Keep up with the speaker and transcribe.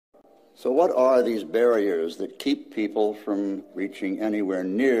So what are these barriers that keep people from reaching anywhere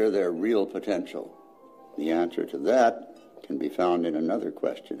near their real potential? The answer to that can be found in another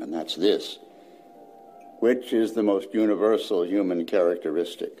question, and that's this. Which is the most universal human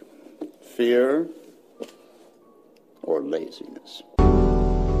characteristic? Fear or laziness?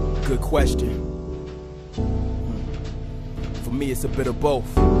 Good question. For me, it's a bit of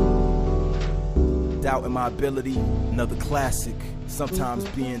both. Doubt in my ability, another classic. Sometimes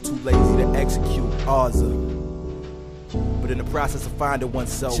being too lazy to execute, Arza. But in the process of finding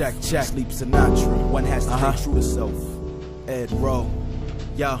oneself, check, sleep Sinatra. One has to stay true to self. EdRowe,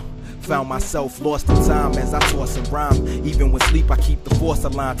 yo. Found myself lost in time as I toss and rhyme. Even when sleep, I keep the force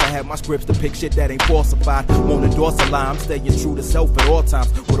aligned. I have my scripts to pick shit that ain't falsified. Won't endorse a lie, I'm staying true to self at all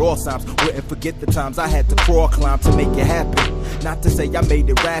times. With all signs, wouldn't forget the times I had to crawl, climb to make it happen. Not to say I made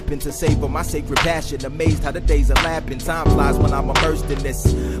it rapping, to savor my sacred passion. Amazed how the days are lapping. Time flies when I'm immersed in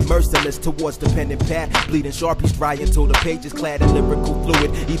this. Merciless towards the pen and pad. Bleeding Sharpies dry until the page is clad in lyrical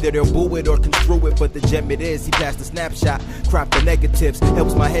fluid. Either they'll boo it or construe it, but the gem it is. He passed the snapshot, crop the negatives.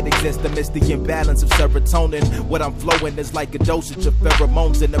 Helps my head exist amidst the imbalance of serotonin. What I'm flowing is like a dosage of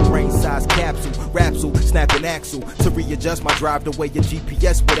pheromones in a brain-sized capsule. Rapsule, snap an axle to readjust my drive the way your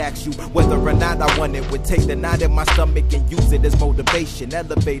GPS would ask you. Whether or not I want it, would take the knot in my stomach and use it as motivation.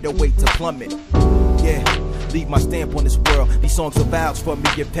 Elevator way to plummet. Yeah, leave my stamp on this world. These songs are vows for me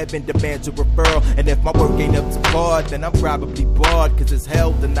if heaven demands a referral. And if my work ain't up to par, then I'm probably barred. Cause it's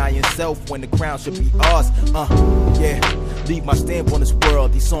hell denying self when the crown should be ours. Yeah, leave my stamp on this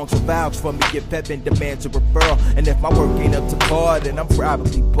world. These songs are vows for me if heaven demands a referral. And if my work ain't up to par, then I'm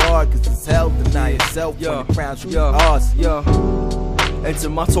probably barred. Cause it's hell denying self when the crown should be ours. Enter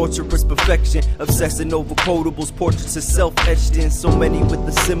my torturous perfection, obsessing over quotables, portraits of self etched in. So many with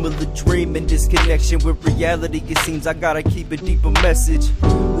a similar dream and disconnection with reality. It seems I gotta keep a deeper message,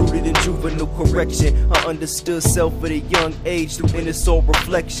 rooted in juvenile correction. I understood self at a young age through inner soul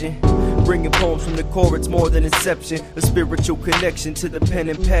reflection. Bringing poems from the core, it's more than inception. A spiritual connection to the pen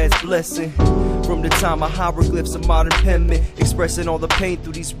and pad's blessing. From the time of hieroglyphs of modern penman, expressing all the pain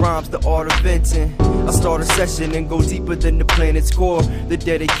through these rhymes, the art of venting. I start a session and go deeper than the planet's core. The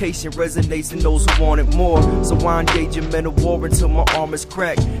dedication resonates in those who want it more. So I engage in mental war until my arm is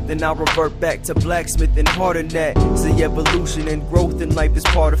cracked. Then I revert back to blacksmith and harder than that. See, evolution and growth in life is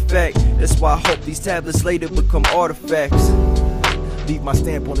part of fact. That's why I hope these tablets later become artifacts. Leave my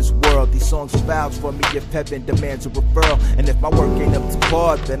stamp on this world. These songs are vows for me if heaven demands a referral. And if my work ain't up to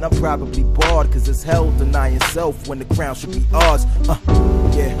par, then I'm probably barred. Cause it's hell denying self when the crown should be ours.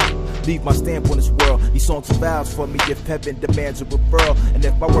 Yeah, leave my stamp on this world. These songs are vows for me if heaven demands a referral. And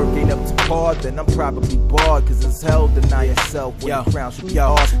if my work ain't up to par, then I'm probably barred. Cause it's hell denying self when the crown should be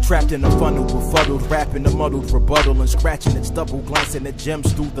ours. Trapped in a funnel, befuddled, rapping a muddled rebuttal and scratching its double, glancing at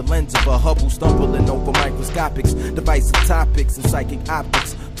gems through the lens of a Hubble, stumbling over microscopics, divisive topics and psychic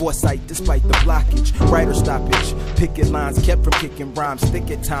optics. Foresight despite the blockage, writer stoppage, picking lines kept from kicking rhymes,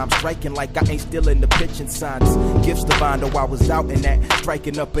 thick at times, striking like I ain't still in the pitching signs. Gifts divine, though I was doubting that,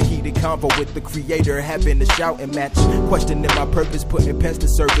 striking up a heated convo with the creator, having a shouting match, questioning my purpose, putting pens to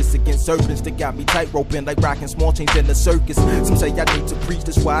service against serpents that got me tightroping like rocking small chains in the circus. Some say I need to preach,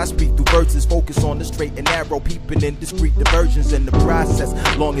 that's why I speak through verses, focus on the straight and narrow, peeping in discreet diversions in the process.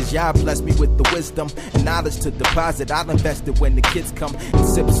 Long as y'all bless me with the wisdom and knowledge to deposit, I'll invest it when the kids come and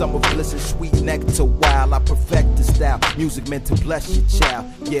sip some of bliss's sweet nectar while I perfect the style. Music meant to bless your child.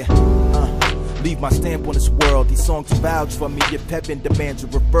 Yeah, leave my stamp on this world. These songs vouch for me if heaven demands a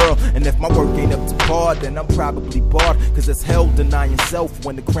referral. And if my work ain't up to par, then I'm probably barred. Cause it's hell denying self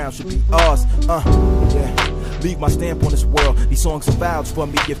when the crown should be ours. Yeah, leave my stamp on this world. These songs are vows for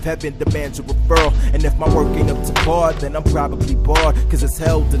me if heaven demands a referral. And if my work ain't up to par, then I'm probably barred. Cause it's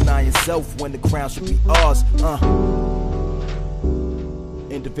hell denying self when the crown should be ours.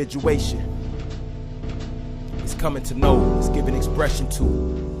 Individuation. It's coming to know, it's giving expression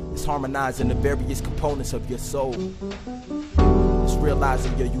to, it's harmonizing the various components of your soul. It's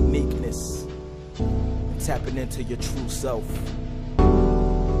realizing your uniqueness and tapping into your true self.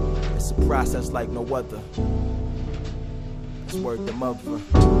 It's a process like no other. It's word to mother.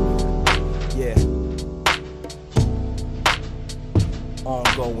 Yeah.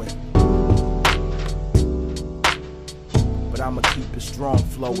 Ongoing. But I'ma keep it strong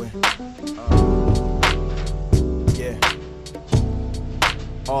flowing. Yeah.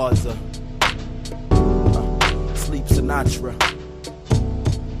 Arza. Sleep Sinatra.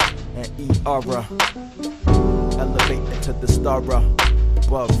 And E.R.A. Elevate into the star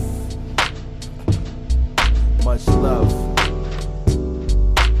above. Much love.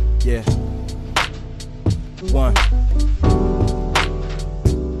 Yeah. One.